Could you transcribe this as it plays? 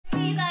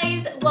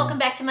welcome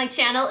back to my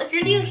channel. If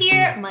you're new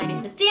here, my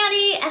name is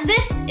Dani, and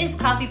this is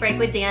Coffee Break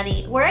with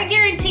Dani, where I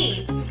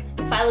guarantee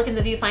if I look in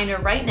the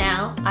viewfinder right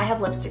now, I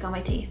have lipstick on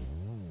my teeth.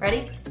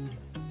 Ready?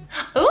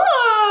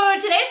 Ooh,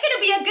 today's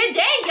gonna be a good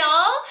day,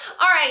 y'all.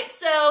 All right,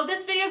 so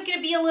this video is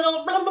gonna be a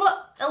little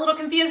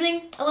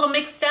confusing, a little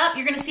mixed up.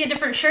 You're gonna see a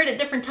different shirt at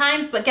different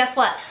times, but guess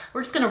what?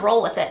 We're just gonna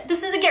roll with it.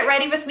 This is a get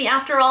ready with me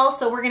after all,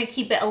 so we're gonna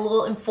keep it a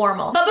little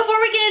informal. But before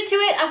we get into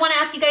it, I wanna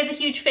ask you guys a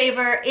huge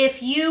favor.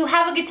 If you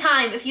have a good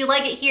time, if you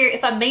like it here,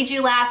 if I made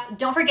you laugh,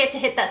 don't forget to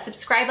hit that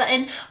subscribe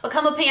button,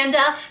 become a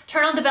panda,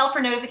 turn on the bell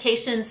for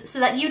notifications so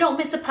that you don't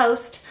miss a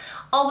post.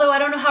 Although I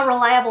don't know how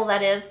reliable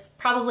that is.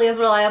 Probably as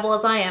reliable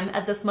as I am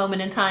at this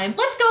moment in time.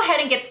 Let's go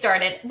ahead and get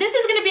started. This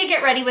is gonna be a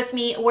get ready with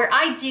me where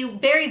I do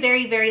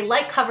very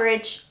light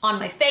coverage on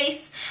my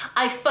face.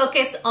 I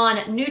focus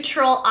on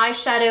neutral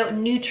eyeshadow,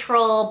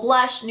 neutral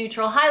blush,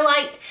 neutral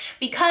highlight,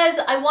 because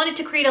I wanted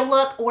to create a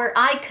look where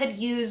I could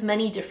use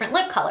many different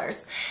lip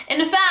colors.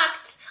 And in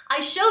fact,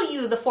 I show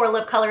you the 4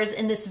 lip colors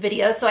in this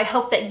video, so I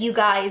hope that you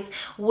guys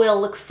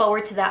will look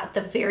forward to that at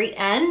the very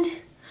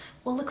end.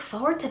 We'll look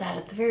forward to that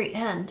at the very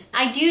end.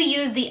 I do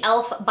use the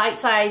e.l.f.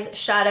 bite-size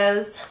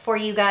shadows for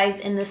you guys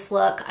in this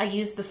look. I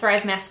use the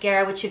Thrive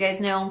Mascara, which you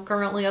guys know I'm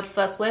currently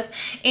obsessed with.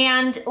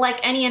 And like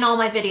any and all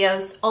my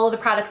videos, all of the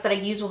products that I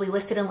use will be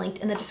listed and linked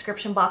in the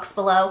description box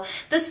below.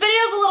 This video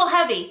is a little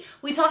heavy.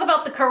 We talk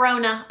about the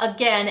corona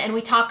again, and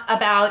we talk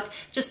about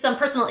just some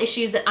personal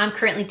issues that I'm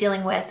currently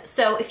dealing with.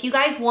 So if you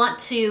guys want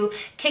to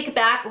kick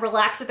back,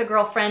 relax with a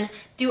girlfriend,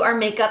 do our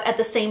makeup at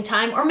the same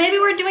time, or maybe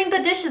we're doing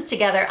the dishes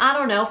together, I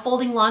don't know,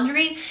 folding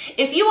laundry.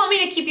 If you want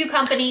me to keep you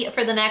company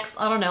for the next,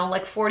 I don't know,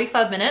 like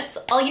 45 minutes,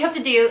 all you have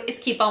to do is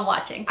keep on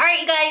watching. All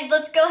right, you guys,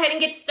 let's go ahead and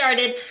get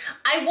started.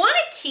 I want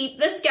to keep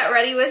this get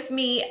ready with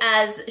me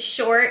as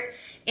short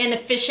and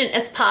efficient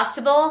as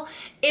possible.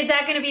 Is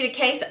that going to be the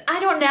case? I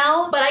don't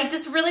know, but I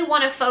just really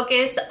want to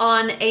focus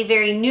on a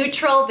very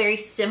neutral, very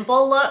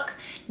simple look.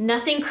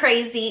 Nothing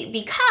crazy,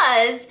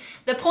 because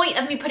the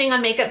point of me putting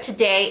on makeup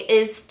today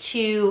is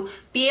to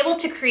be able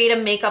to create a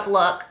makeup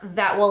look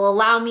that will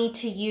allow me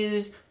to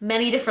use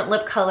many different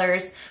lip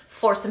colors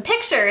for some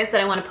pictures that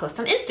I want to post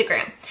on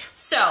Instagram.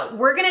 So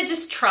we're gonna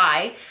just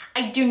try.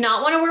 I do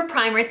not want to wear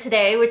primer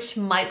today, which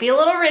might be a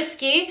little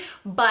risky,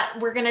 but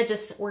we're gonna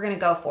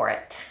go for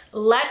it.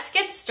 Let's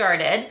get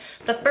started.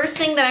 The first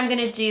thing that I'm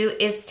gonna do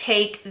is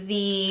take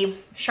the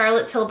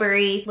Charlotte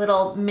Tilbury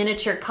little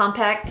miniature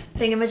compact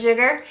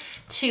thingamajigger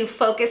to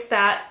focus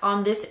that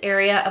on this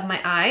area of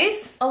my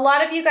eyes. A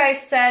lot of you guys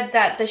said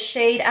that the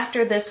shade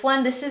after this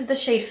one, this is the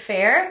shade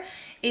Fair,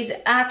 is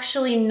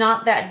actually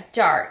not that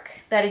dark,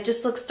 that it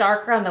just looks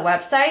darker on the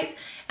website.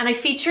 And I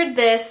featured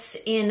this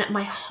in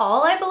my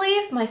haul, I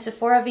believe, my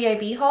Sephora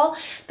VIB haul.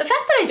 The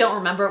fact that I don't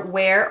remember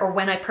where or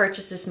when I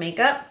purchased this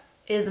makeup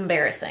is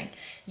embarrassing,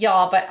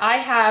 y'all, but I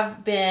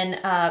have been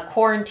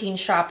quarantine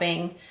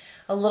shopping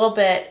a little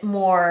bit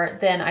more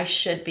than I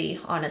should be,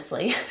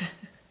 honestly.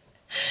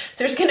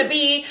 There's gonna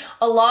be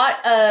a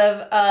lot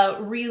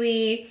of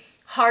really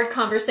hard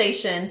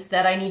conversations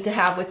that I need to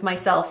have with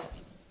myself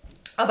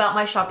about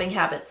my shopping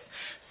habits.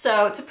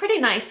 So it's a pretty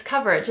nice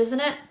coverage, isn't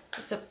it?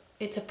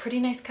 It's a pretty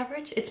nice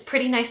coverage. It's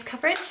pretty nice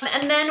coverage.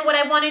 And then what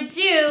I want to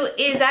do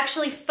is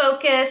actually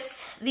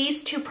focus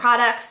these 2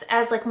 products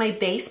as like my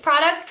base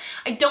product.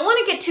 I don't want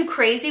to get too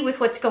crazy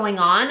with what's going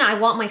on. I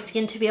want my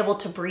skin to be able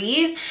to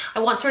breathe. I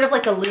want sort of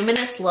like a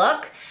luminous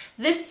look.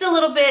 This is a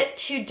little bit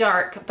too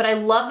dark, but I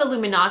love the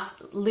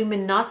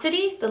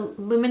luminosity, the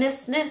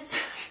luminousness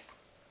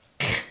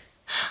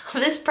of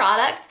this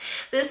product.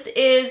 This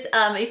is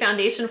a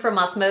foundation from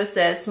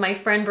Osmosis. My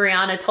friend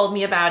Brianna told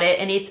me about it,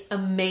 and it's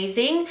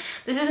amazing.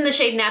 This is in the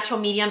shade Natural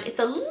Medium. It's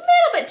a little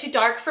bit too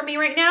dark for me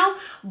right now,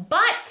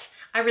 but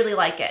I really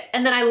like it.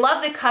 And then I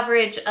love the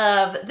coverage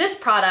of this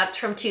product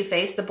from Too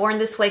Faced, the Born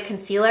This Way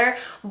Concealer,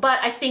 but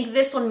I think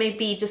this one may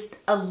be just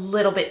a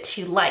little bit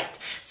too light.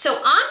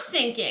 So I'm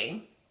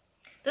thinking,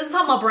 this is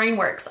how my brain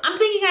works. I'm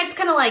thinking I just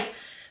kind of like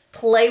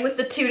play with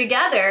the 2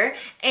 together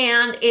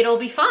and it'll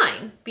be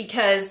fine,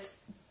 because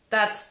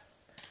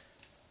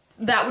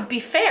that would be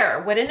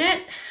fair, wouldn't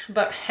it?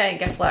 But hey,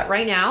 guess what?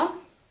 Right now,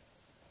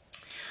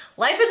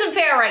 life isn't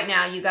fair right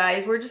now, you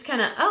guys. We're just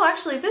kind of, oh,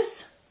 actually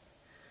this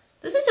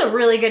is a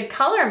really good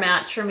color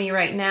match for me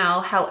right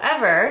now.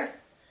 However,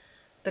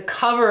 the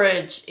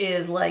coverage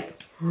is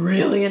like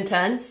really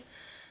intense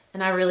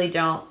and I really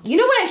don't. You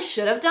know what I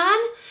should have done?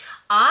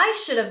 I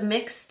should have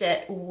mixed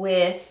it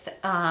with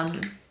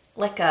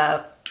like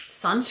a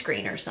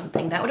sunscreen or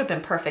something. That would have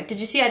been perfect. Did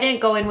you see I didn't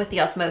go in with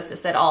the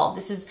Osmosis at all?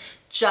 This is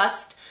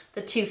just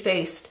the Too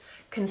Faced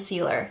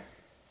concealer.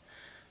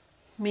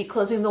 Me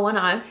closing the one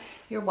eye.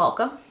 You're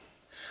welcome.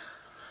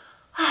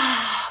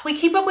 We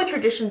keep up with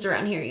traditions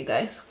around here, you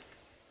guys.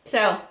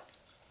 So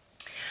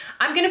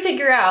I'm gonna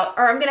figure out,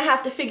 or I'm gonna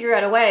have to figure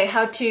out a way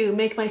how to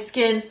make my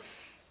skin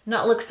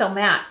not look so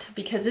matte,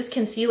 because this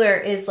concealer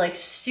is like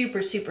super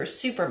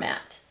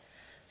matte.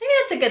 Maybe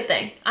that's a good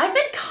thing. I've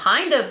been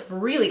kind of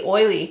really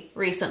oily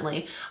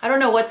recently. I don't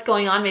know what's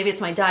going on. Maybe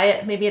it's my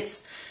diet. Maybe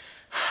it's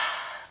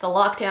the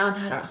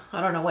lockdown.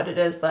 I don't know what it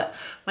is, but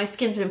my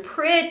skin's been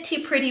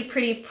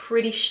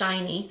pretty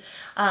shiny.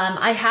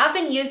 I have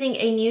been using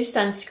a new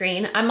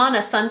sunscreen. I'm on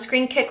a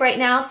sunscreen kick right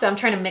now, so I'm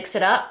trying to mix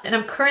it up. And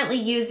I'm currently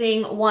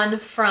using one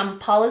from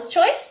Paula's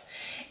Choice.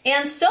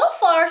 And so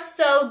far,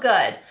 so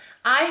good.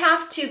 I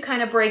have to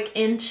kind of break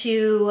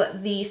into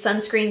the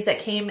sunscreens that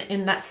came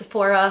in that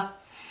Sephora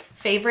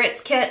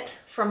favorites kit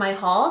for my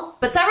haul.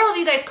 But several of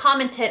you guys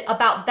commented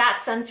about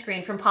that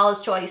sunscreen from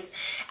Paula's Choice,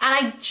 and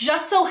I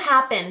just so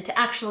happened to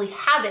actually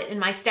have it in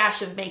my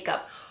stash of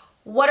makeup.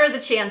 What are the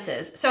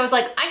chances? So I was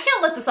like, I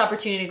can't let this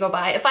opportunity go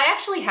by. If I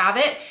actually have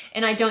it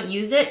and I don't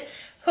use it,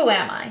 who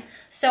am I?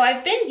 So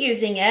I've been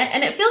using it,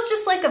 and it feels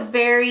just like a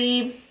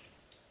very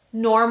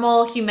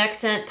normal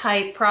humectant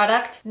type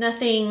product.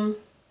 Nothing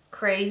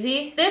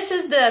crazy. This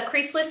is the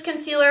Creaseless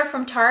concealer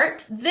from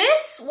Tarte.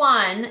 This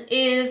one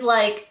is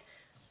like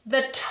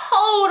the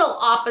total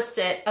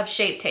opposite of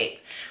Shape Tape.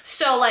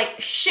 So like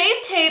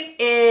Shape Tape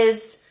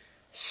is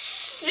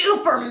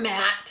super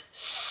matte,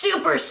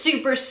 super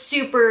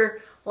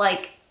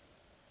like,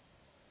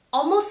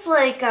 almost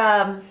like,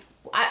 I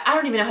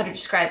don't even know how to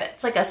describe it.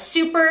 It's like a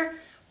super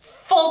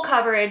full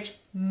coverage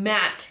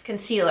matte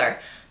concealer.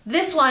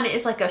 This one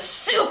is like a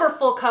super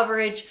full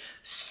coverage,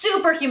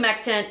 super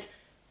humectant,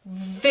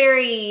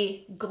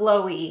 very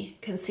glowy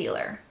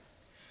concealer.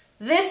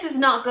 This is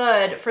not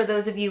good for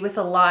those of you with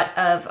a lot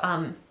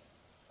of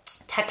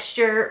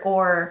texture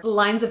or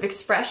lines of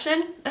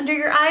expression under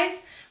your eyes,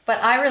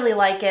 but I really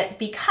like it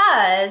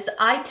because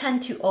I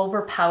tend to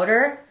over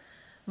powder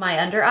my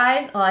under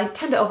eyes. Well, I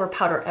tend to over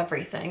powder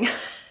everything,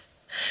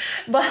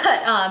 but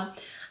I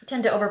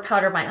tend to over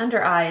powder my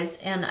under eyes,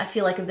 and I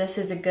feel like this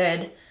is a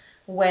good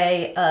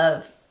way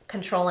of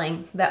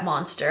controlling that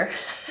monster.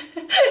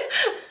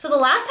 So the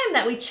last time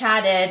that we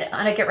chatted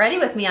on a Get Ready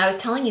With Me, I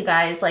was telling you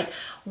guys like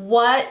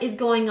what is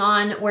going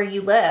on where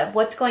you live,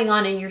 what's going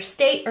on in your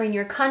state or in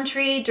your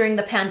country during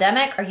the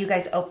pandemic. Are you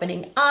guys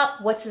opening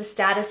up? What's the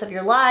status of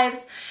your lives?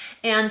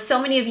 And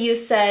so many of you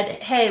said,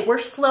 hey, we're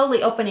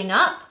slowly opening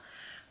up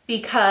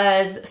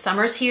because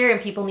summer's here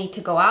and people need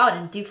to go out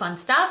and do fun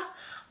stuff.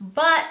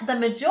 But the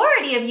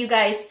majority of you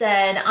guys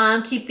said,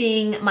 I'm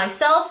keeping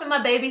myself and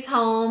my babies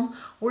home.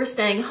 We're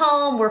staying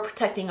home. We're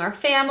protecting our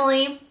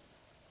family.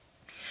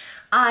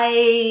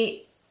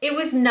 It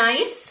was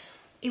nice.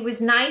 It was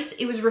nice.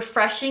 It was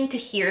refreshing to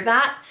hear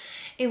that.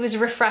 It was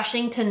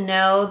refreshing to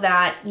know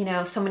that, you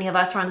know, so many of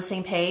us are on the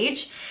same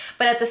page.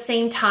 But at the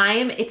same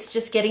time, it's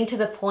just getting to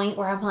the point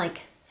where I'm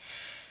like,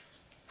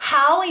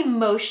 how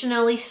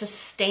emotionally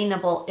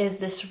sustainable is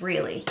this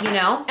really, you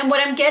know? And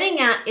what I'm getting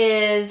at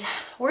is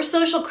we're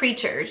social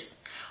creatures.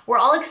 We're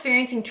all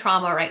experiencing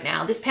trauma right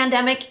now. This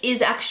pandemic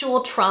is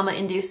actual trauma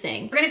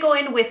inducing. We're gonna go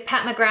in with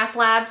Pat McGrath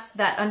Labs,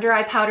 that under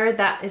eye powder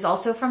that is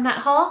also from that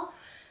haul.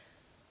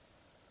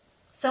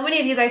 So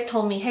many of you guys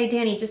told me, hey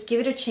Dani, just give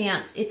it a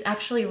chance. It's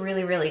actually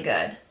really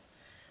good.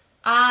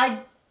 I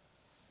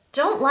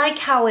don't like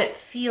how it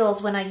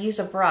feels when I use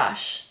a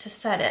brush to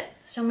set it.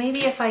 So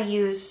maybe if I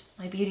use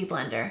my beauty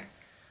blender,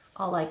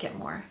 I'll like it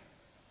more.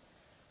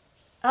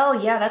 Oh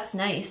yeah, that's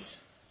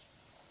nice.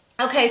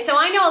 Okay, so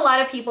I know a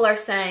lot of people are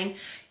saying,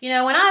 you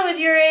know, when I was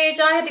your age,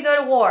 I had to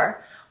go to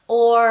war.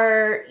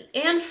 Or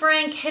Anne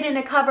Frank hid in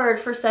a cupboard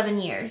for 7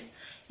 years.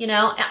 You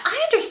know,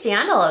 I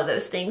understand all of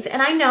those things.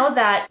 And I know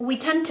that we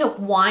tend to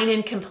whine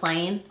and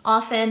complain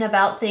often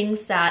about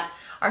things that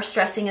are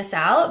stressing us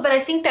out. But I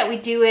think that we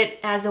do it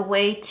as a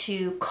way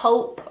to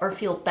cope or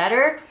feel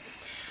better.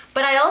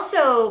 But I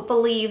also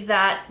believe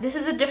that this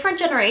is a different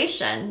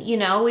generation. You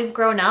know, we've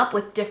grown up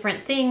with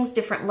different things,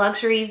 different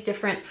luxuries,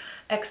 different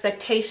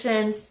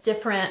expectations,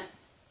 different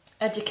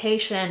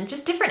education,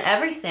 just different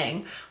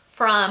everything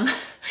from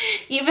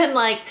even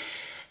like,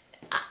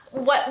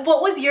 what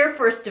was your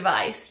first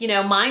device? You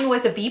know, mine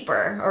was a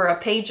beeper or a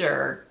pager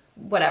or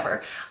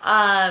whatever.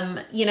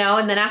 You know,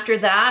 and then after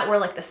that were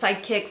like the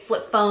Sidekick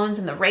flip phones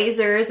and the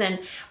razors. And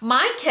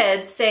my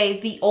kids say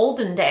the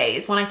olden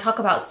days when I talk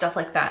about stuff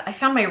like that. I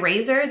found my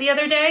razor the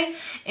other day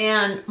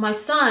and my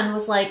son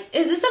was like,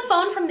 is this a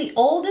phone from the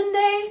olden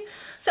days?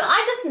 So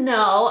I just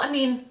know, I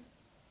mean,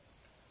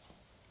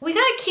 we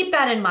got to keep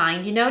that in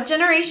mind, you know,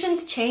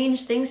 generations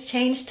change, things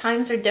change,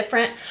 times are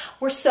different.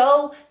 We're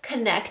so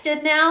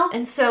connected now.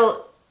 And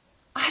so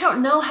I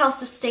don't know how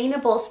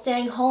sustainable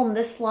staying home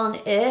this long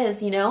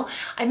is, you know.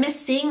 I miss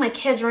seeing my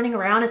kids running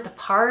around at the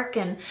park,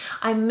 and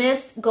I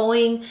miss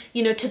going,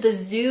 you know, to the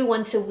zoo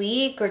once a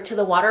week or to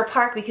the water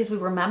park because we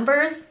were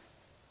members.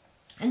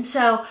 And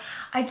so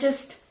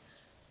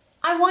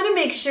I want to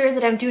make sure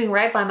that I'm doing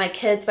right by my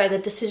kids by the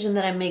decision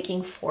that I'm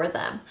making for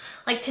them.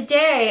 Like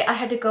today, I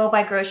had to go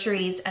buy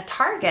groceries at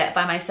Target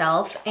by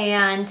myself,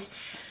 and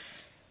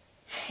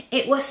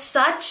it was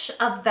such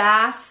a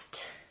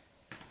vast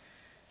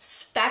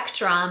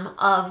spectrum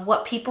of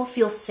what people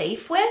feel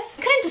safe with.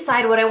 I couldn't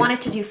decide what I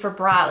wanted to do for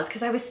brows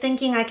because I was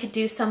thinking I could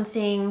do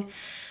something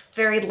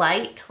very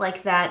light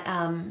like that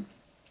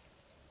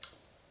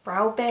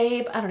Brow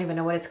Babe. I don't even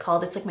know what it's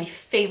called. It's like my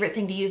favorite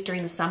thing to use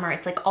during the summer.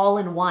 It's like all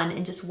in one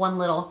in just one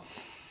little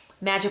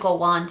magical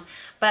wand.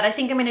 but I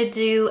think I'm gonna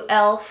do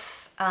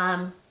e.l.f.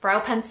 brow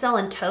pencil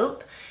and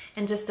taupe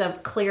and just a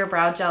clear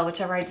brow gel,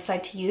 whichever I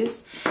decide to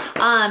use.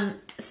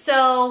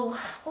 So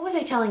what was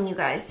I telling you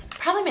guys?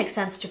 Probably makes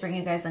sense to bring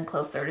you guys in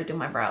closer to do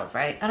my brows,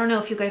 right? I don't know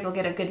if you guys will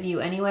get a good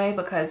view anyway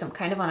because I'm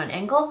kind of on an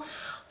angle,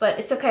 but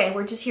it's okay.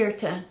 We're just here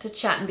to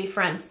chat and be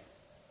friends.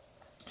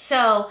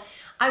 So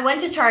I went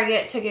to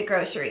Target to get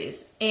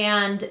groceries,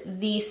 and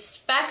the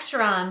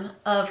spectrum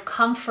of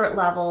comfort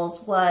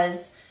levels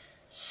was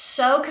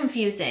so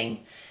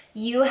confusing.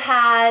 You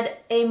had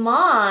a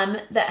mom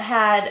that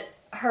had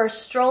her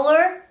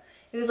stroller.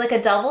 It was like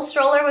a double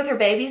stroller with her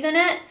babies in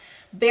it,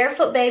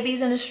 barefoot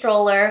babies in a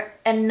stroller,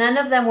 and none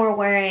of them were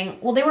wearing,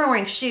 well, they weren't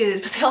wearing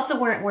shoes, but they also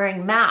weren't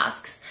wearing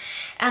masks.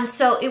 And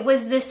so it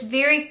was this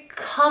very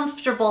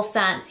comfortable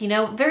sense, you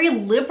know, very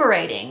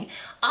liberating.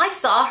 I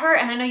saw her,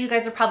 and I know you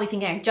guys are probably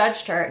thinking I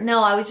judged her.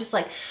 No, I was just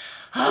like,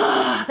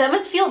 oh, that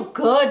must feel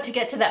good to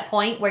get to that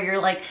point where you're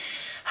like,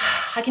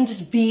 I can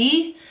just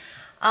be.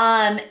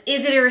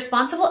 Is it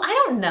irresponsible?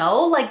 I don't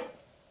know. Like,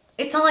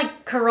 it's not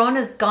like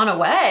Corona's gone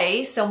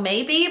away, so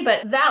maybe,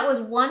 but that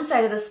was one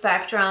side of the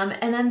spectrum.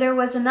 And then there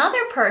was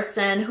another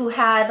person who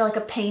had like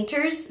a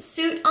painter's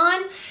suit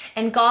on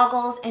and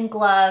goggles and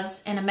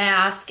gloves and a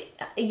mask,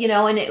 you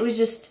know, and it was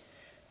just,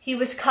 he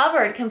was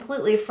covered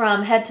completely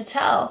from head to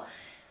toe.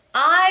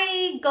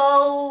 I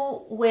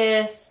go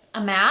with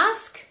a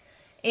mask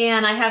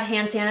and I have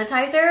hand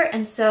sanitizer,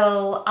 and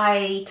so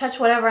I touch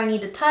whatever I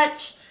need to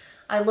touch.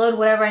 I load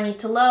whatever I need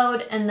to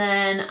load, and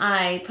then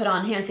I put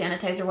on hand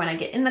sanitizer when I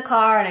get in the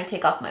car, and I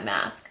take off my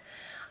mask.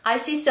 I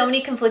see so many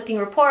conflicting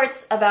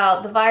reports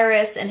about the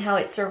virus and how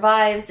it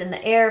survives in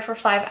the air for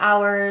 5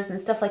 hours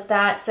and stuff like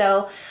that.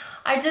 So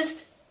I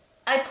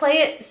play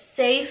it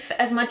safe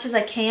as much as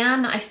I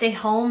can. I stay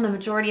home the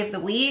majority of the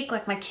week.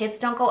 Like, my kids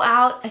don't go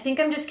out. I think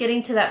I'm just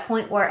getting to that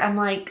point where I'm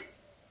like,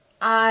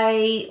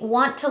 I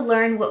want to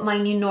learn what my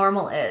new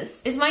normal is.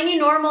 Is my new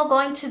normal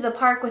going to the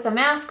park with a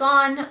mask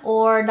on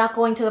or not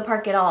going to the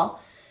park at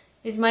all?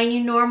 Is my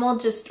new normal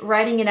just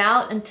writing it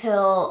out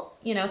until,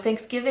 you know,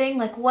 Thanksgiving?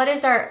 Like, what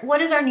is our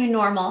new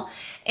normal?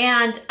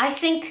 And I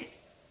think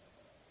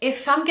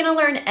if I'm gonna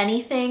learn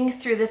anything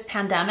through this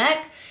pandemic,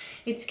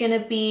 it's gonna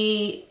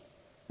be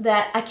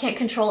that I can't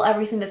control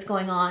everything that's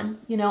going on.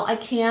 You know,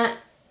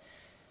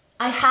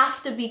 I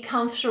have to be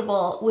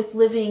comfortable with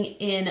living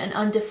in an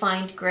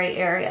undefined gray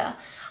area.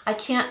 I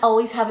can't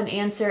always have an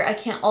answer. I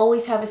can't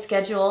always have a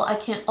schedule. I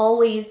can't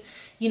always,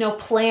 you know,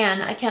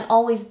 plan. I can't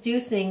always do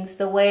things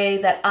the way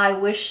that I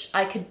wish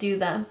I could do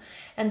them.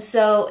 And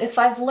so if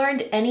I've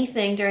learned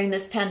anything during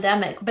this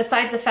pandemic,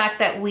 besides the fact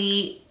that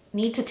we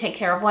need to take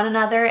care of one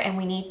another and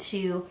we need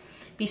to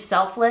be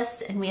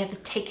selfless and we have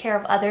to take care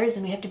of others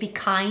and we have to be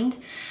kind,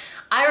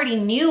 I already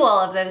knew all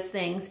of those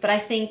things, but I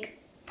think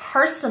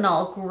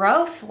personal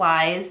growth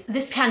wise,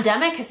 this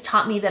pandemic has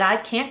taught me that I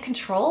can't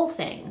control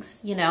things,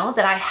 you know,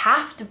 that I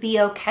have to be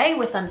okay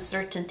with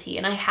uncertainty,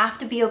 and I have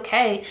to be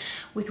okay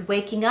with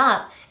waking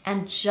up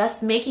and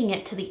just making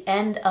it to the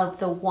end of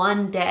the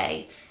one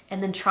day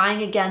and then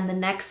trying again the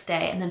next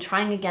day and then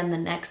trying again the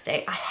next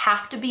day. I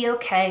have to be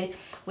okay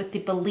with the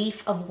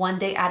belief of one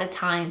day at a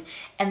time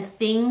and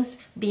things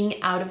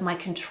being out of my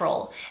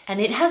control.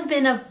 And it has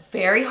been a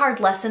very hard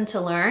lesson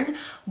to learn,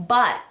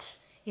 but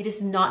it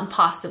is not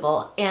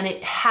impossible, and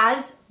it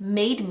has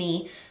made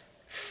me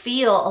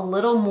feel a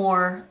little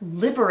more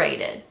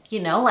liberated, you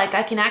know, like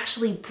I can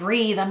actually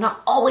breathe. I'm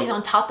not always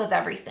on top of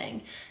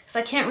everything because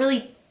I can't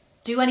really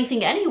do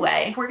anything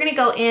anyway. We're gonna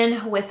go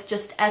in with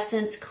just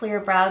Essence Clear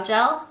Brow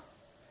Gel.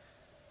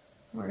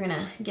 We're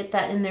gonna get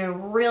that in there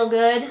real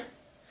good.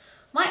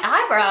 My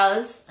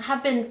eyebrows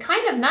have been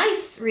kind of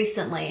nice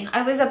recently.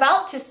 I was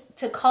about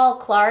to call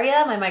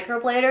Claria, my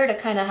microblader, to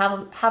kind of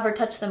have her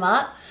touch them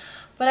up,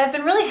 but I've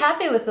been really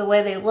happy with the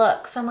way they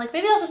look. So I'm like,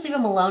 maybe I'll just leave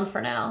them alone for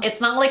now. It's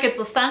not like it's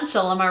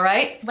essential, am I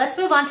right? Let's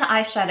move on to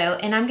eyeshadow,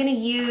 and I'm gonna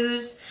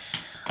use,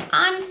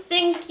 I'm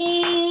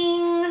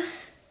thinking,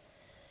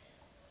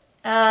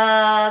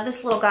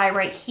 this little guy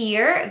right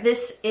here.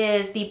 This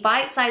is the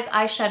Bite Size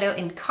eyeshadow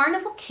in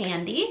Carnival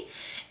Candy.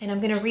 And I'm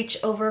gonna reach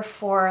over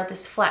for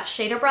this flat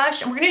shader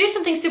brush. And we're gonna do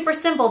something super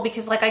simple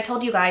because, like I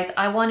told you guys,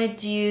 I wanna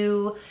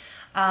do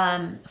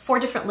 4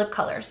 different lip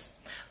colors.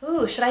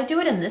 Ooh, should I do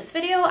it in this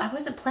video? I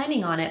wasn't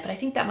planning on it, but I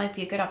think that might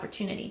be a good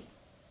opportunity.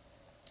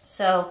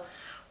 So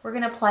we're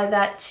gonna apply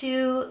that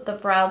to the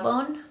brow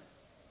bone.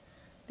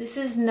 This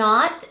is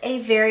not a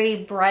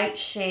very bright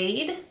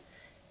shade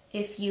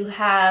if you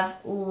have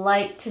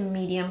light to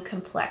medium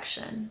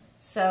complexion.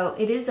 So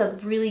it is a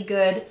really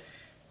good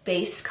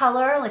base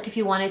color. Like if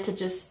you wanted to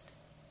just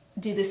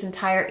do this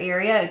entire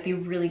area, it'd be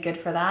really good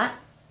for that.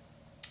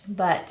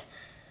 But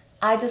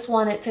I just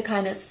want it to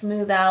kind of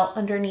smooth out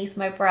underneath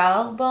my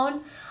brow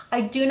bone.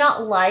 I do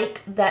not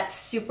like that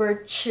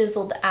super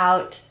chiseled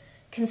out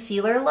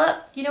concealer look.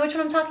 You know which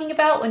one I'm talking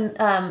about?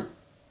 When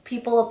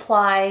people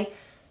apply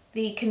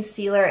the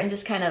concealer and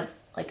just kind of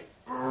like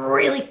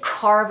really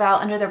carve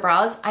out under their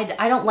brows.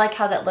 I don't like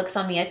how that looks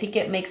on me. I think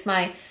it makes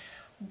my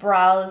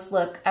brows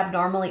look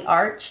abnormally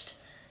arched,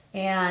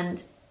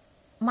 and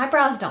my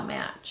brows don't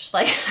match.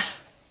 Like,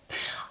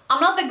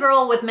 I'm not the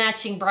girl with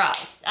matching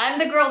brows. I'm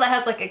the girl that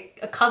has like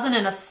a cousin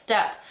and a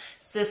step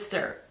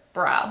sister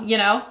brow, you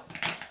know?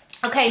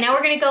 Okay, now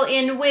we're gonna go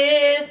in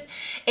with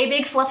a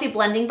big fluffy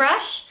blending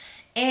brush,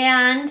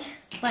 and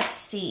let's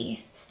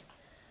see.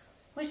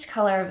 Which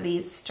color of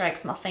these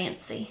strikes my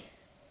fancy?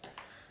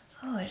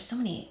 Oh, there's so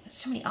many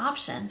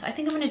options. I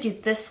think I'm gonna do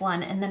this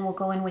one, and then we'll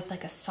go in with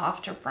like a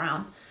softer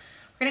brown.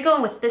 We're gonna go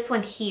in with this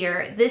one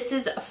here. This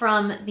is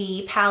from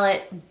the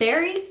palette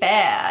Berry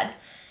Bad,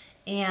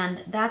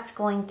 and that's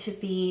going to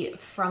be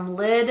from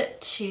lid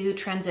to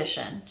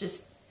transition.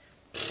 Just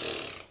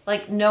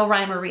like no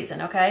rhyme or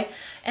reason, okay?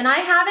 And I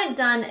haven't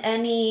done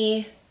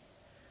any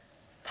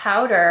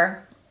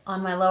powder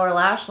on my lower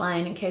lash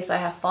line in case I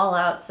have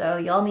fallout, so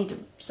y'all need to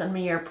send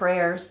me your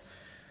prayers.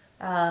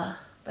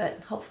 But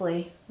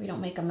hopefully we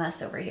don't make a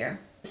mess over here.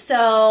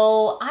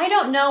 So I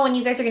don't know when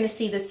you guys are gonna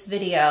see this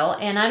video,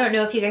 and I don't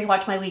know if you guys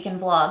watch my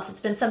weekend vlogs. It's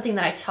been something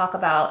that I talk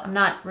about. I'm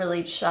not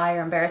really shy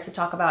or embarrassed to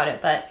talk about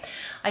it, but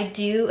I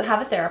do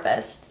have a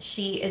therapist.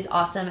 She is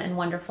awesome and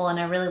wonderful, and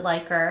I really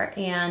like her.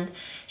 And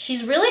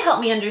she's really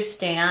helped me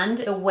understand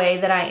the way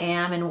that I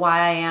am and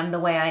why I am the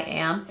way I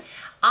am.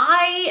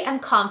 I am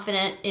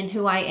confident in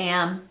who I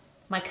am,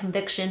 my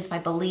convictions, my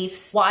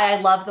beliefs, why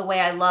I love the way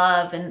I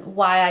love, and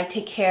why I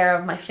take care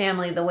of my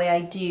family the way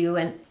I do.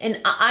 And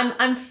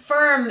I'm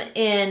firm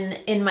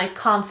in my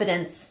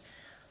confidence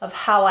of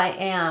how I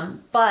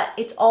am, but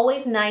it's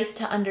always nice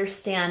to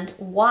understand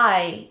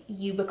why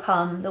you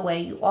become the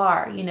way you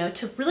are, you know,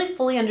 to really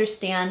fully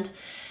understand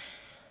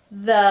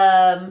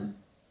the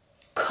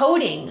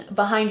coding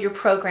behind your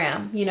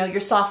program, you know,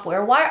 your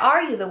software. Why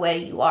are you the way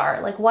you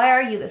are? Like, why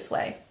are you this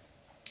way?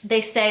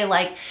 They say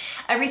like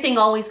everything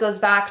always goes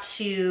back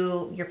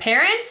to your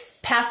parents,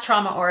 past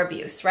trauma or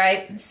abuse,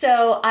 right?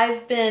 So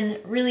I've been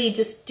really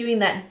just doing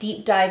that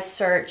deep dive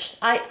search.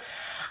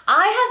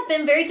 I have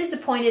been very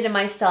disappointed in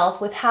myself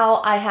with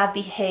how I have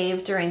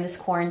behaved during this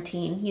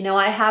quarantine. You know,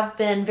 I have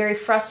been very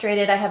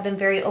frustrated. I have been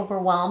very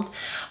overwhelmed,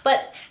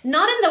 but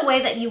not in the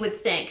way that you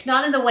would think.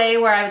 Not in the way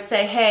where I would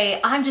say, hey,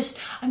 I'm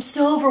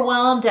so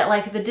overwhelmed at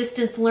like the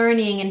distance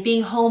learning and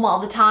being home all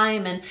the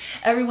time and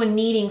everyone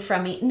needing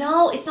from me.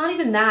 No, it's not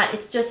even that.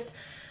 It's just,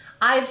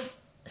 I've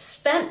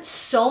spent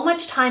so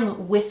much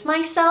time with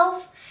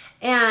myself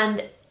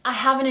and I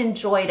haven't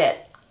enjoyed it.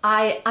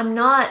 I'm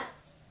not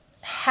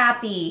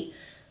happy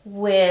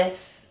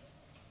with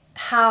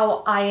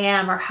how I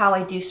am or how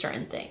I do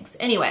certain things.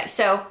 Anyway,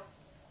 so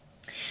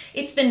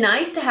it's been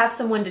nice to have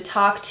someone to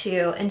talk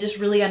to and just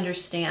really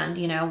understand,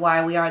 you know,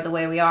 why we are the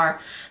way we are.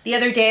 The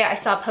other day I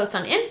saw a post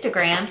on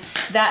Instagram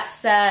that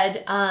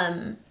said,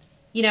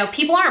 you know,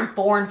 people aren't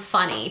born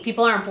funny.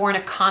 People aren't born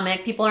a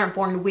comic. People aren't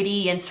born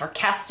witty and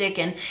sarcastic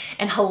and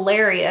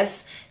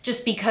hilarious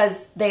just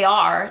because they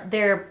are.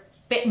 They're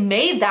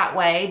made that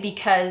way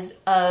because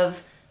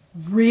of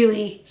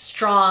really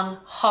strong,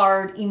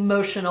 hard,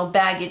 emotional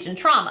baggage and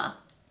trauma.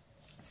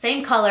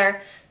 Same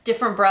color,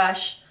 different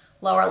brush,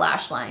 lower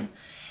lash line.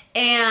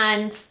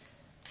 And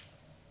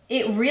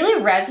it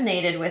really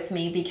resonated with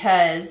me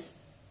because,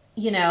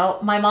 you know,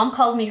 my mom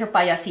calls me her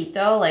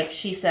payasito. Like,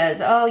 she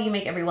says, oh, you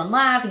make everyone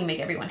laugh and you make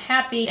everyone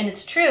happy. And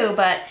it's true,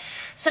 but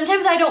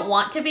sometimes I don't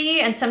want to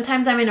be, and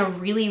sometimes I'm in a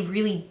really,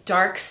 really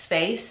dark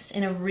space,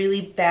 in a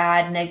really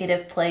bad,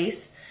 negative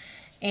place.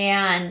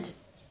 And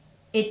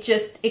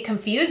it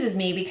confuses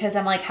me because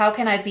I'm like, how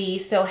can I be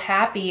so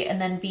happy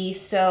and then be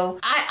so,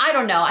 I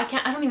don't know. I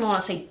don't even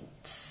want to say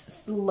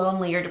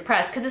lonely or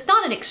depressed because it's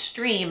not an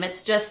extreme.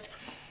 It's just,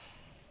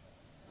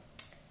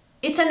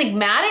 it's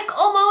enigmatic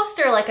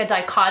almost, or like a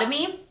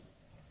dichotomy.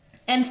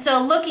 And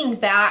so looking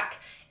back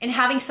and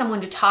having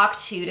someone to talk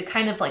to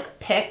kind of like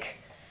nitpick,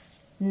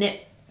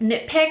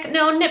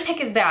 no, nitpick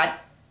is bad.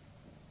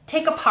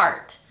 Take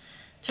apart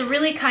to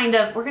really kind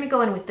of, we're going to go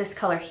in with this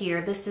color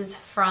here. This is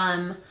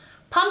from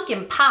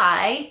Pumpkin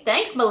Pie.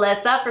 Thanks,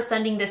 Melissa, for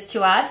sending this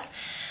to us.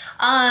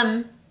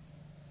 And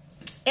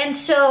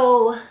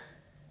so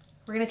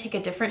we're gonna take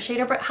a different shade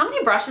of brush. How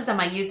many brushes am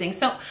I using?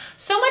 So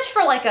much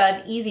for like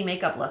an easy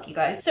makeup look, you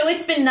guys. So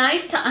it's been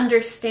nice to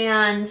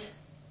understand,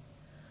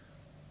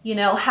 you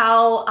know,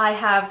 how I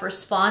have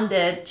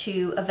responded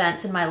to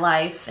events in my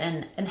life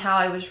and how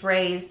I was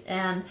raised.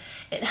 And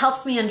it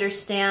helps me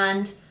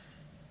understand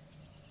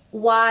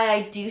why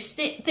I do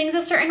things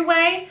a certain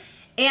way.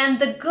 And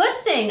the good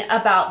thing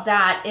about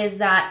that is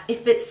that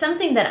if it's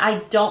something that I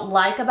don't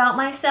like about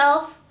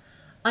myself,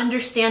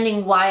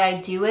 understanding why I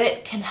do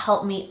it can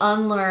help me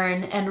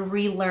unlearn and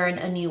relearn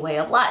a new way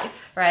of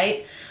life,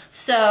 right?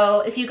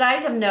 So if you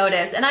guys have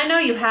noticed, and I know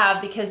you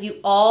have because you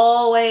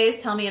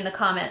always tell me in the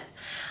comments,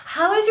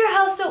 how is your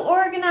house so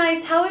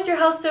organized? How is your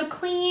house so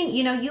clean?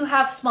 You know, you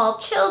have small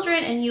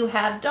children and you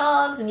have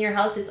dogs and your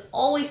house is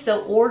always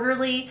so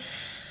orderly.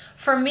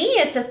 For me,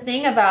 it's a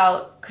thing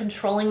about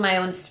controlling my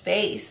own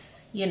space.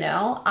 You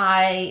know,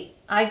 I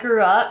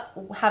grew up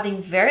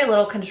having very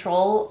little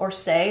control or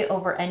say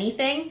over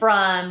anything,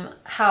 from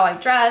how I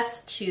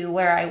dressed to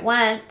where I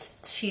went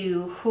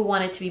to who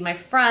wanted to be my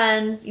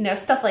friends, you know,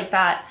 stuff like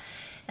that.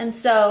 And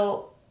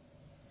so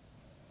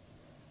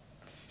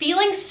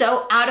feeling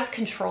so out of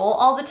control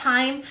all the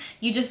time,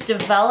 you just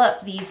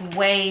develop these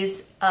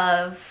ways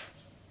of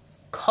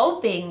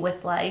coping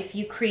with life.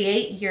 You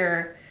create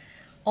your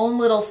own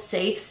little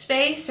safe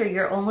space or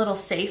your own little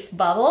safe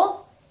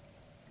bubble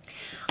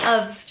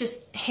of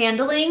just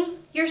handling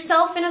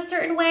yourself in a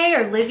certain way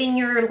or living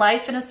your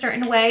life in a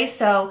certain way.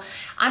 So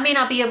I may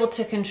not be able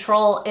to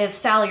control if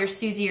Sally or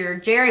Susie or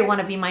Jerry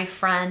want to be my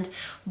friend,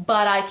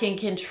 but I can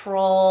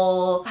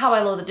control how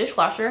I load the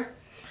dishwasher.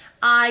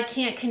 I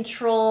can't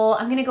control,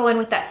 I'm gonna go in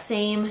with that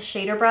same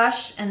shader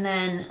brush and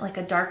then like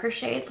a darker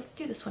shade. Let's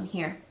do this one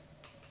here.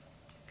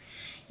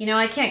 You know,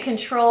 I can't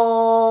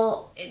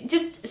control,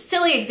 just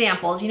silly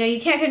examples. You know,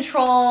 you can't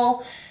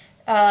control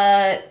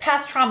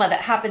past trauma that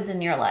happens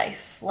in your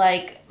life,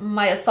 like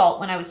my assault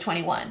when I was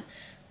 21.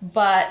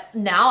 But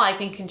now I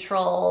can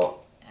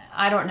control,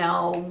 I don't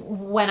know,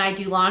 when I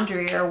do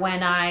laundry or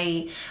when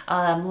I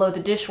load the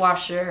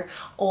dishwasher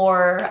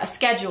or a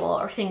schedule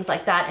or things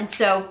like that. And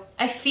so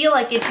I feel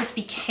like it just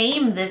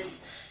became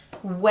this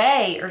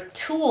way or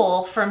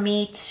tool for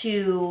me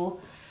to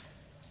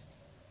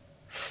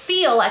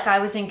feel like I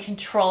was in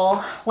control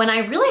when I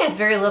really had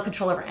very little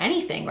control over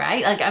anything,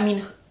 right? Like, I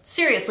mean,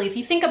 seriously, if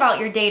you think about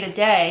your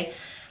day-to-day,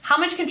 how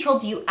much control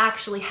do you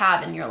actually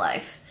have in your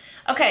life?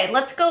 Okay,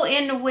 let's go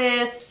in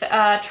with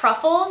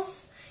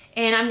truffles,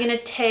 and I'm gonna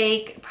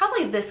take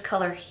probably this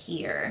color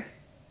here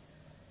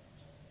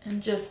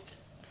and just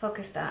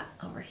focus that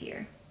over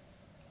here.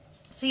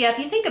 So yeah, if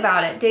you think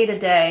about it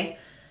day-to-day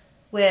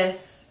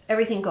with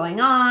everything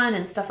going on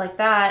and stuff like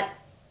that,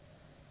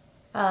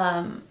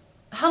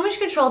 how much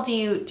control do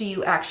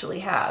you actually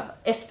have?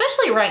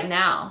 Especially right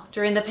now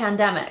during the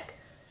pandemic.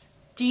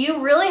 Do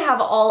you really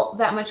have all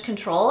that much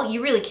control?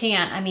 You really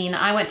can't. I mean,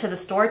 I went to the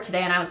store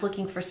today and I was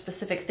looking for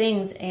specific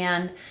things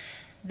and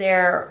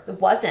there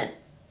wasn't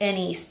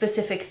any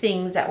specific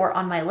things that were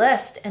on my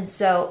list. And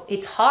so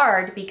it's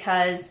hard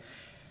because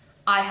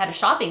I had a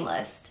shopping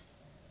list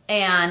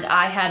and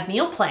I had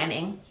meal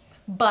planning,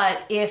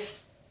 but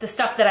if the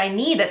stuff that I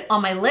need that's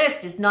on my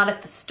list is not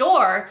at the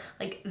store,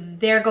 like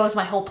there goes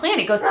my whole plan.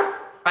 It goes,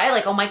 right?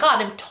 Like, oh my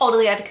God, I'm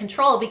totally out of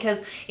control because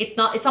it's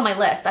on my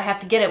list. I have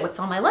to get it what's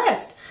on my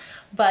list,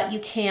 but you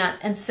can't.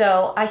 And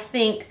so I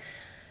think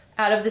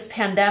out of this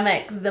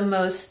pandemic, the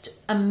most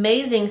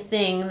amazing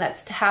thing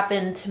that's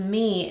happened to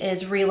me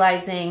is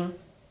realizing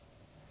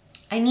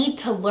I need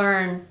to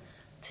learn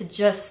to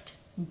just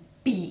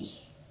be.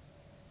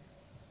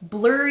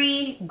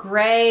 Blurry,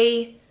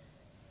 gray,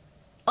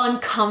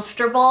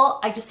 uncomfortable.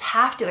 I just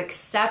have to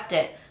accept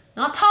it,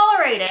 not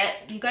tolerate it.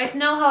 You guys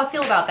know how I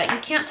feel about that. You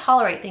can't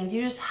tolerate things.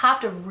 You just have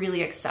to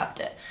really accept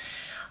it.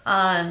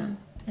 And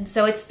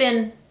so it's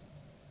been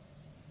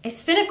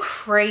a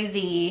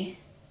crazy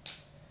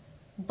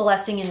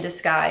blessing in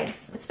disguise.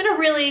 It's been a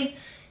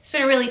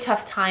really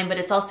tough time, but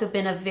it's also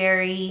been a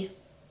very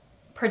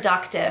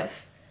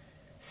productive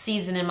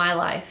season in my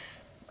life.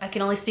 I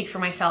can only speak for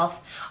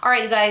myself. All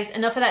right, you guys,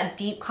 enough of that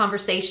deep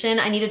conversation.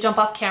 I need to jump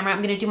off camera.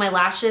 I'm gonna do my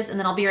lashes and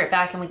then I'll be right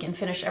back and we can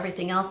finish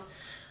everything else.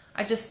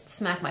 I just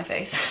smacked my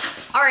face.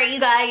 All right, you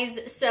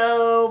guys,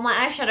 so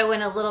my eyeshadow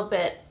went a little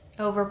bit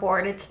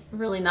overboard. It's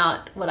really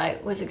not what I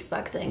was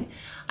expecting.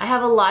 I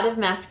have a lot of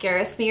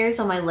mascara smears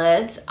on my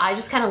lids. I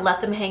just kind of let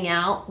them hang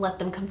out, let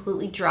them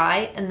completely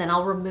dry, and then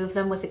I'll remove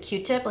them with a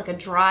Q-tip, like a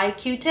dry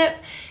Q-tip.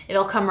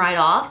 It'll come right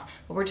off,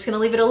 but we're just gonna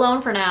leave it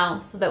alone for now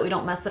so that we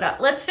don't mess it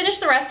up. Let's finish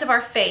the rest of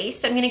our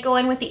face. I'm gonna go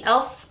in with the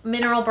e.l.f.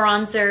 Mineral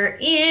Bronzer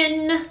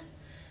in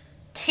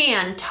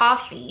Tan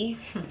Toffee.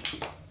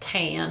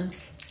 Tan.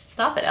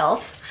 Stop it,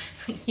 e.l.f.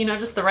 You know,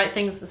 just the right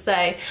things to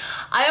say.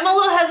 I am a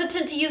little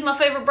hesitant to use my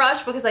favorite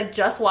brush because I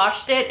just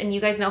washed it, and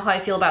you guys know how I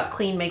feel about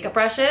clean makeup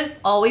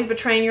brushes. Always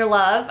betraying your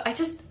love. I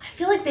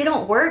feel like they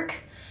don't work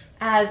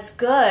as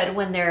good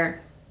when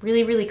they're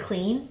really, really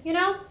clean, you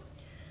know?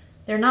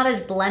 They're not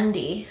as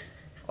blendy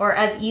or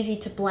as easy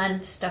to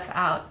blend stuff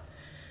out.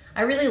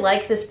 I really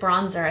like this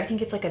bronzer. I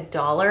think it's like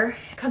 $1.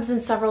 It comes in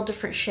several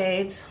different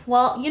shades.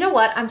 Well, you know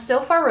what? I'm so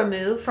far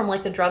removed from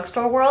like the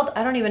drugstore world,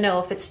 I don't even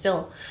know if it's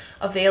still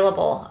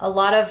available. A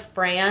lot of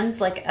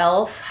brands like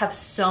e.l.f. have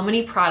so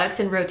many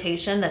products in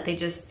rotation that they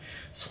just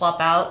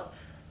swap out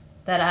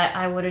that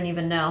I wouldn't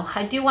even know.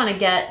 I do want to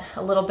get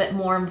a little bit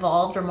more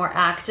involved or more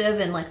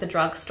active in like the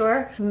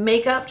drugstore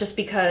makeup just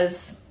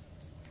because,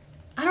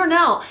 I don't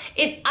know.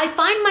 I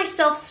find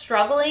myself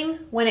struggling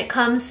when it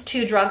comes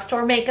to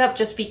drugstore makeup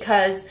just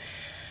because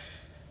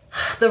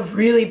the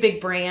really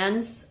big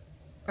brands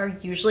are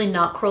usually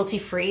not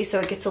cruelty-free, so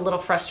it gets a little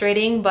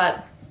frustrating,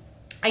 but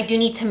I do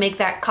need to make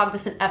that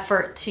cognizant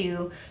effort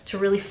to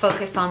really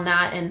focus on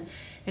that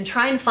and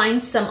try and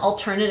find some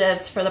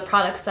alternatives for the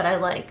products that I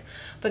like.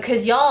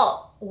 Because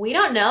y'all, we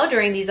don't know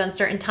during these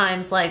uncertain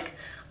times, like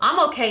I'm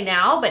okay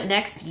now, but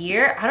next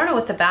year, I don't know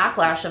what the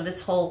backlash of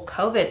this whole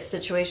COVID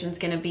situation is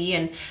gonna be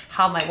and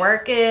how my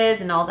work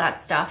is and all that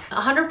stuff.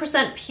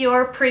 100%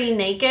 pure Pretty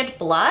Naked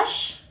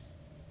blush.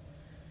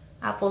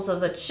 Apples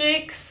of the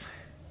cheeks.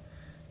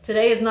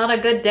 Today is not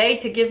a good day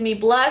to give me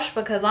blush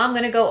because I'm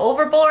gonna go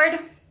overboard.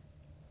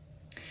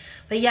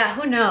 But yeah,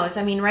 who knows?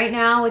 I mean, right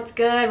now it's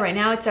good. Right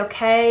now it's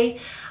okay.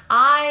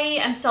 I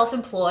am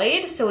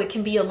self-employed, so it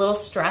can be a little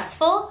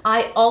stressful.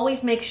 I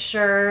always make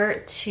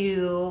sure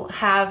to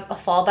have a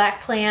fallback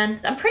plan.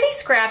 I'm pretty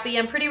scrappy.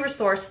 I'm pretty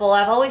resourceful.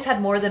 I've always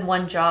had more than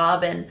one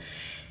job, and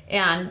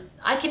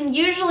I can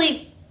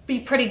usually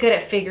be pretty good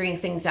at figuring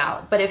things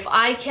out. But if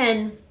I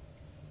can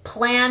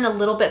plan a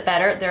little bit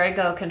better, there I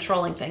go,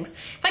 controlling things.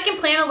 If I can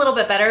plan a little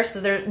bit better so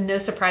there are no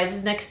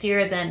surprises next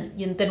year,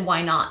 then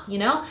why not, you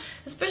know?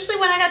 Especially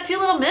when I got 2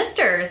 little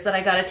misters that I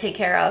gotta take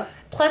care of.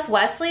 Plus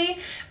Wesley,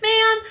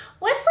 man,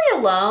 Wesley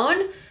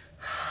alone,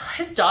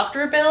 his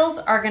doctor bills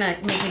are gonna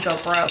make me go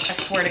broke, I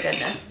swear to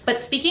goodness. But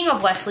speaking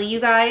of Wesley, you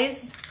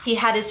guys, he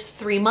had his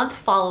 3-month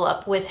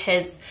follow-up with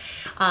his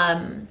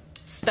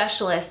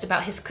specialist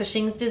about his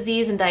Cushing's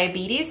disease and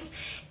diabetes,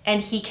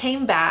 and he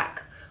came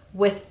back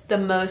with the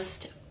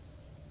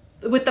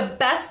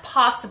best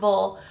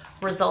possible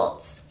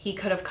results he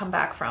could have come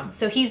back from.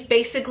 So he's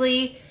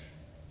basically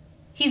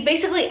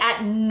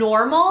at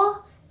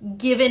normal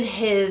given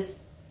his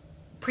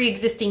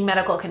pre-existing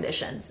medical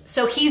conditions.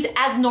 So he's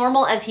as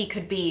normal as he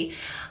could be.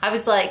 I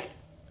was like,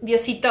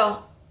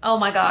 Diosito, oh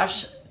my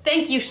gosh,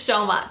 thank you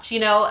so much. You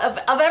know,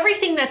 of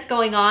everything that's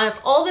going on, of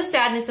all the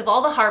sadness, of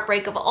all the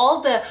heartbreak, of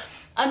all the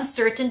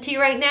uncertainty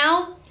right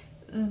now,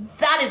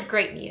 that is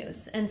great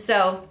news. And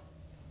so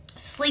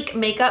Sleek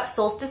Makeup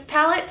Solstice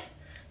palette,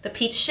 the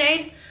peach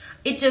shade,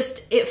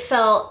 it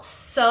felt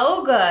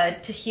so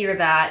good to hear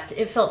that.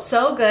 It felt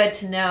so good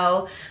to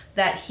know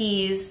that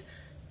he's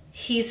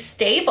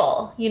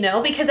stable, you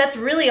know, because that's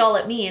really all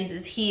it means,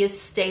 is he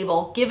is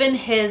stable. Given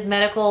his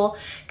medical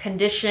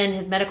condition,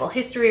 his medical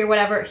history or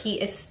whatever, he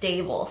is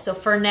stable. So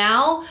for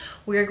now,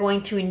 we're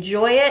going to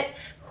enjoy it.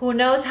 Who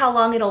knows how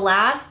long it'll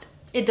last?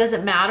 It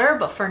doesn't matter,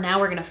 but for now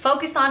we're gonna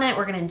focus on it,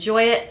 we're gonna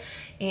enjoy it,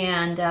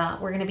 and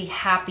we're gonna be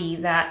happy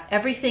that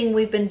everything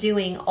we've been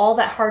doing, all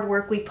that hard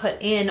work we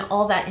put in,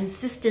 all that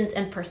insistence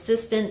and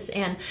persistence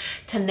and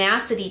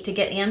tenacity to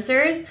get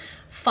answers,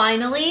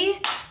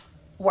 finally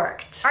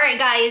worked. All right,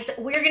 guys,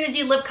 we're gonna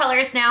do lip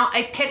colors now.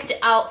 I picked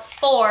out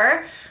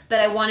 4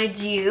 that I wanna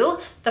do.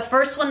 The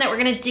first one that we're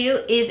gonna do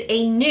is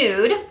a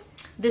nude.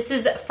 This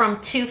is from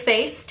Too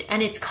Faced,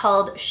 and it's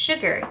called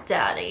Sugar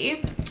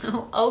Daddy.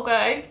 Oh,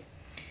 okay.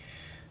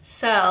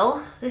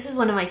 So this is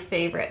one of my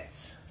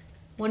favorites.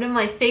 One of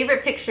my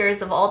favorite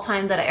pictures of all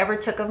time that I ever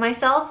took of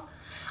myself.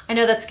 I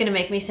know that's gonna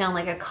make me sound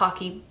like a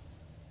cocky,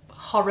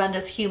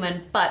 horrendous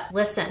human, but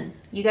listen,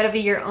 you gotta be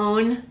your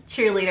own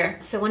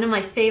cheerleader. So one of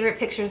my favorite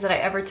pictures that I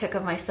ever took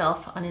of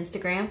myself on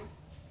Instagram,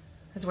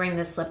 I was wearing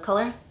this lip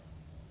color.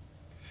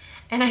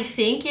 And I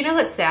think, you know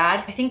what's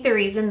sad? I think the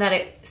reason that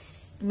it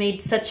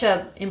made such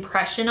a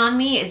impression on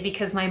me is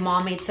because my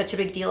mom made such a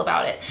big deal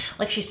about it.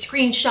 Like, she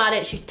screenshot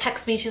it, she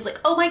texted me, she's like,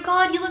 oh my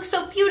God, you look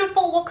so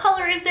beautiful. What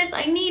color is this?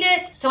 I need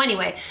it. So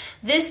anyway,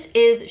 this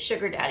is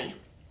Sugar Daddy.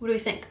 What do we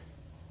think?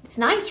 It's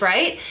nice,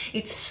 right?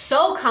 It's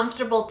so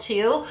comfortable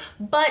too,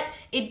 but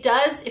it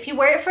does, if you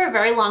wear it for a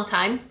very long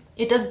time,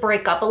 it does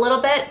break up a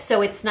little bit.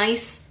 So it's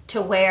nice to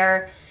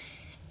wear.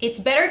 It's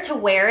better to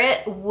wear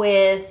it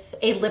with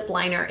a lip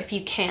liner if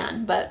you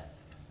can, but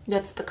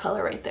that's the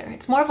color right there.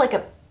 It's more of like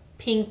a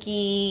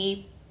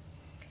pinky,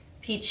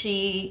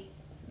 peachy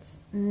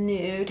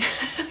nude.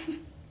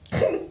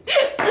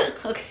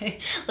 Okay,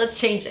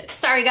 let's change it.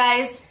 Sorry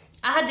guys,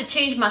 I had to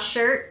change my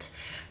shirt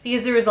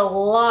because there was a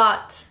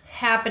lot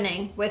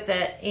happening with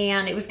it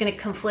and it was gonna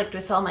conflict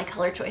with all my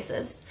color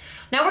choices.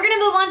 Now we're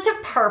gonna move on to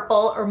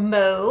purple or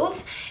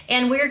mauve,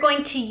 and we're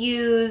going to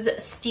use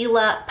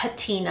Stila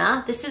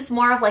Patina. This is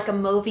more of like a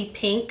mauvey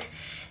pink.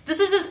 This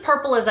is as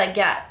purple as I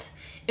get.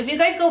 If you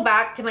guys go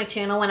back to my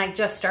channel when I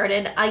just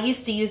started, I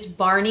used to use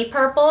Barney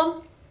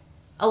purple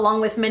along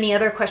with many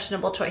other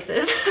questionable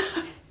choices.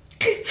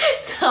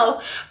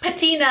 So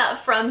Patina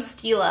from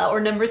Stila,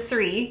 or number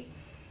 3,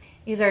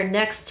 is our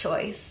next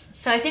choice.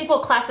 So I think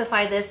we'll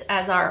classify this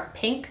as our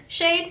pink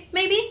shade,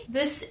 maybe.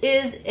 This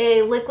is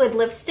a liquid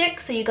lipstick,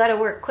 so you gotta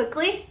work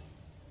quickly.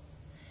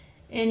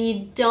 And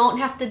you don't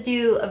have to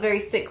do a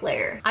very thick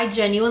layer. I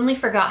genuinely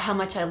forgot how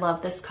much I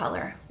love this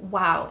color.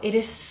 Wow, it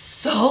is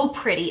so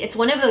pretty. It's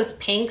one of those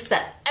pinks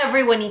that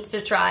everyone needs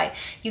to try.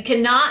 You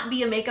cannot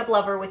be a makeup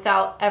lover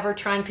without ever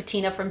trying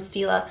Patina from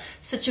Stila.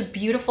 Such a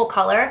beautiful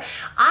color.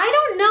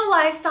 I don't know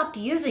why I stopped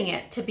using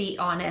it, to be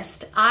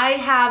honest. I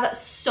have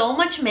so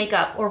much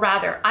makeup, or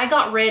rather, I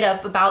got rid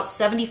of about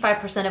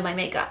 75% of my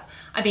makeup.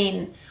 I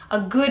mean, a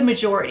good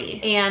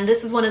majority. And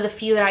this is one of the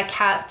few that I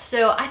kept.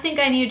 So I think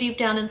I knew deep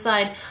down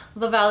inside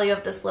the value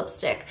of this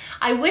lipstick.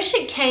 I wish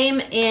it came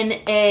in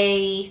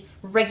a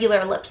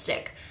regular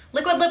lipstick.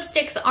 Liquid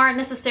lipsticks aren't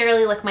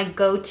necessarily like my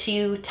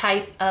go-to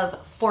type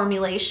of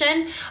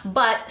formulation,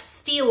 but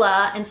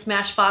Stila and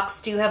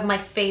Smashbox do have my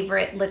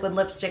favorite liquid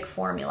lipstick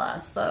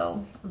formula,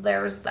 so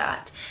there's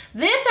that.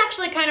 This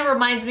actually kind of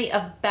reminds me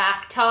of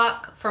Back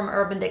Talk from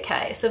Urban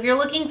Decay. So if you're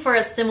looking for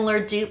a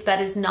similar dupe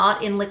that is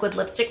not in liquid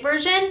lipstick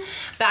version,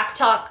 Back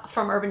Talk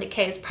from Urban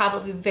Decay is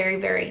probably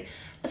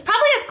it's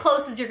probably as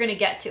close as you're gonna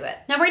get to it.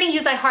 Now we're gonna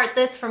use I Heart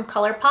This from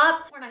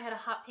ColourPop. When I had a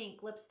hot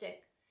pink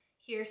lipstick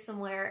here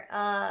somewhere.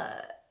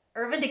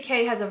 Urban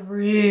Decay has a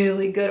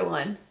really good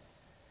one.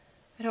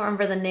 I don't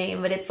remember the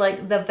name, but it's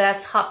like the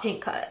best hot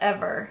pink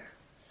ever.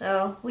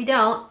 So we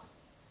don't.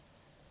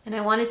 And I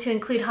wanted to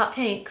include hot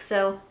pink,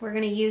 so we're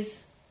gonna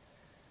use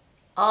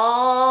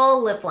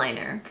all lip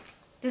liner.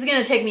 This is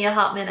gonna take me a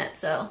hot minute,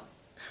 so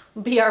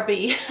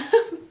BRB.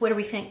 What do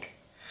we think?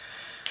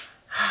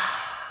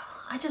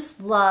 I just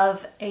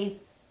love a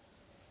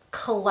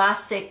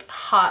classic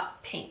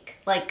hot pink.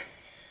 Like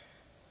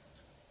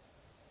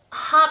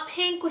hot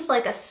pink with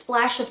like a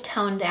splash of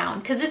tone down,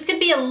 because this could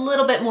be a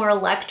little bit more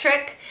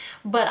electric,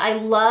 but I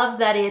love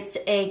that it's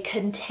a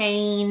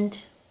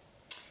contained.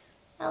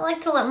 I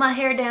like to let my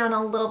hair down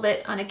a little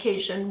bit on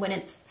occasion when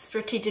it's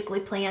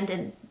strategically planned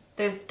and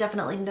there's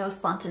definitely no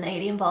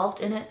spontaneity involved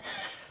in it.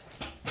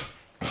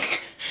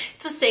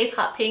 It's a safe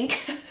hot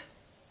pink.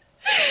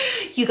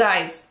 You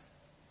guys,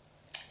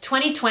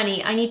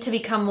 2020, I need to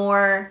become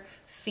more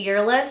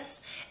fearless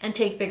and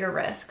take bigger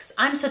risks.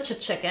 I'm such a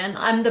chicken.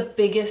 I'm the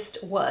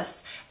biggest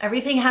wuss.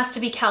 Everything has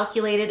to be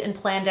calculated and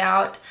planned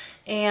out,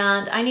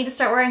 and I need to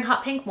start wearing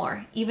hot pink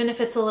more, even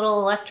if it's a little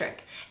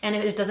electric and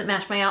if it doesn't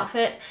match my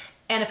outfit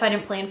and if I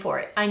didn't plan for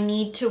it. I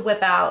need to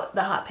whip out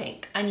the hot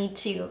pink. I need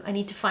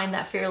to find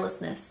that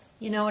fearlessness.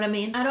 You know what I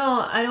mean? I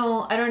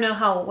don't know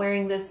how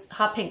wearing this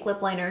hot pink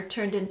lip liner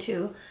turned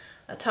into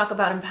a talk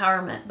about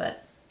empowerment,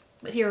 but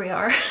here we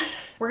are.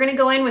 We're gonna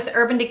go in with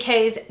Urban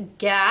Decay's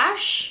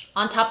Gash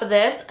on top of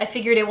this. I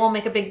figured it won't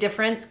make a big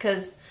difference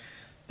because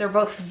they're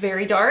both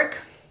very dark.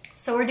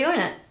 So we're doing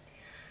it.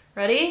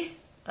 Ready?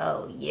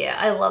 Oh yeah,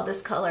 I love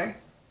this color.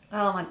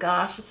 Oh my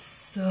gosh, it's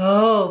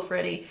so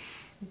pretty.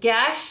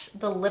 Gash,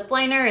 the lip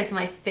liner, is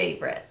my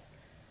favorite.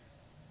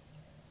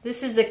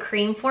 This is a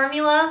cream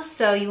formula,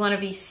 so you wanna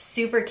be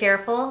super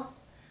careful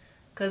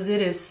because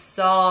it is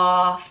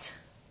soft.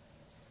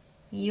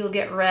 You'll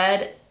get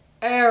red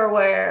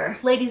everywhere.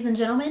 Ladies and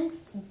gentlemen,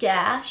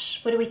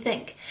 Gash, what do we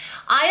think?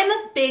 I am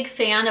a big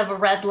fan of a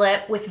red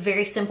lip with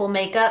very simple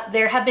makeup.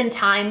 There have been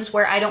times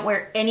where I don't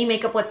wear any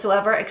makeup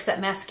whatsoever except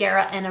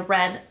mascara and a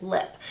red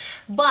lip.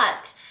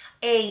 But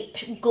a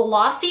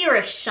glossy or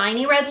a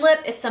shiny red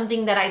lip is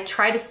something that I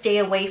try to stay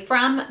away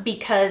from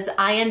because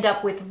I end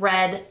up with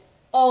red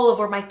all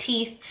over my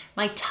teeth,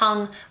 my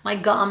tongue, my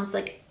gums,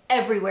 like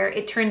everywhere.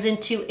 It turns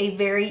into a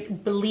very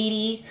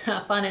bleedy,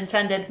 pun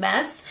intended,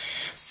 mess.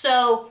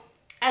 So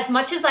as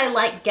much as I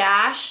like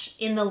Gash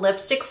in the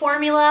lipstick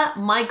formula,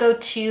 my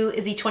go-to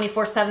is the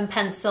 24/7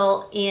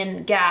 pencil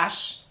in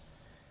Gash,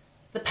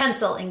 the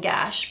pencil in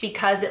Gash,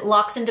 because it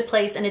locks into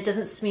place and it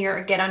doesn't smear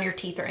or get on your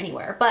teeth or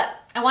anywhere. But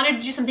I wanted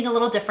to do something a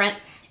little different,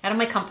 out of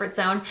my comfort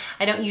zone.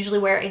 I don't usually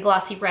wear a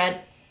glossy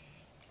red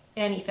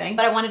anything,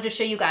 but I wanted to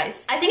show you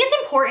guys. I think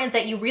it's important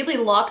that you really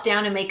lock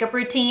down a makeup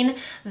routine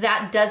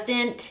that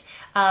doesn't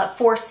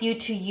force you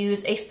to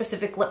use a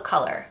specific lip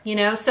color, you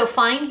know? So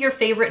find your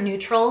favorite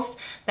neutrals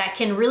that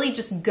can really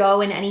just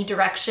go in any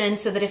direction,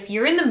 so that if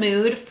you're in the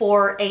mood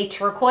for a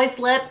turquoise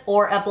lip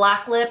or a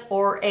black lip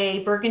or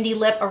a burgundy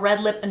lip, a red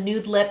lip, a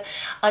nude lip,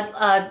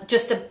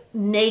 just a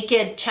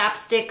naked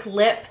chapstick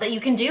lip, that you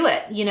can do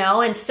it, you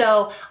know? And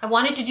so I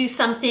wanted to do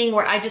something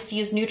where I just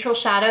use neutral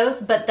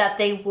shadows, but that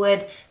they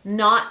would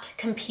not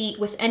compete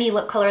with any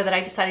lip color that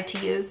I decided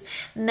to use.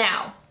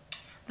 Now,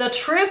 the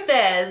truth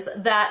is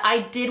that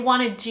I did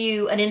want to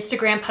do an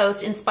Instagram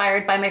post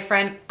inspired by my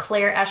friend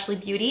Claire Ashley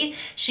Beauty.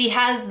 She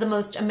has the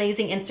most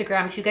amazing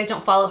Instagram. If you guys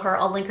don't follow her,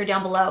 I'll link her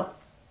down below.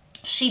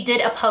 She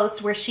did a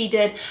post where she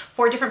did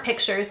 4 different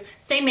pictures,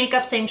 same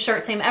makeup, same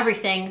shirt, same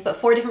everything, but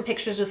 4 different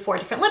pictures with 4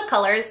 different lip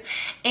colors.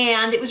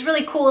 And it was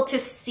really cool to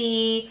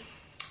see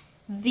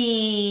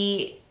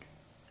the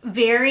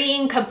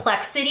varying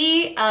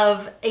complexity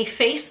of a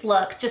face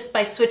look just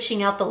by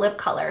switching out the lip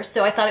color.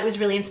 So I thought it was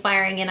really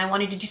inspiring and I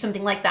wanted to do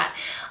something like that.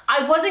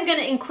 I wasn't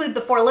gonna include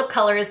the 4 lip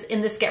colors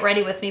in this Get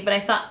Ready With Me, but I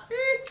thought,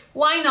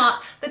 why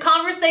not? The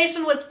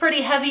conversation was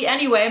pretty heavy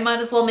anyway, might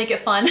as well make it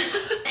fun.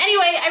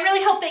 Anyway, I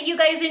really hope that you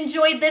guys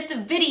enjoyed this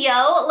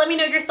video. Let me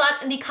know your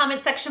thoughts in the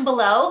comment section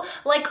below.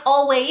 Like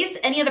always,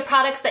 any of the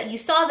products that you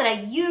saw that I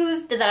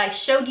used, that I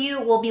showed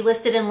you, will be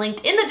listed and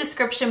linked in the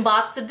description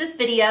box of this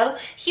video.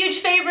 Huge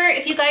favor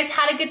if you guys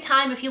had a good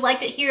time, if you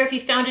liked it here, if you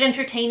found it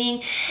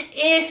entertaining,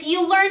 if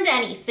you learned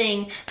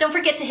anything, don't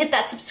forget to hit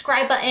that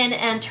subscribe button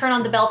and turn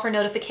on the bell for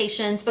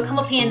notifications. Become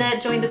a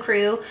panda, join the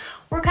crew.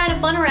 We're kind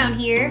of fun around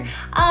here.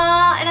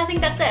 And I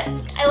think that's it.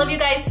 I love you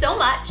guys so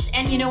much,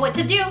 and you know what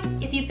to do.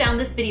 If you found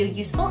this video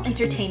useful,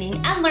 entertaining,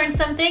 and learned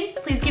something,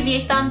 please give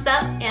me a thumbs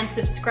up and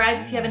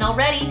subscribe if you haven't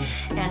already.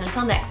 And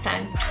until next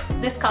time,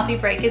 this coffee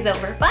break is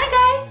over. Bye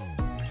guys!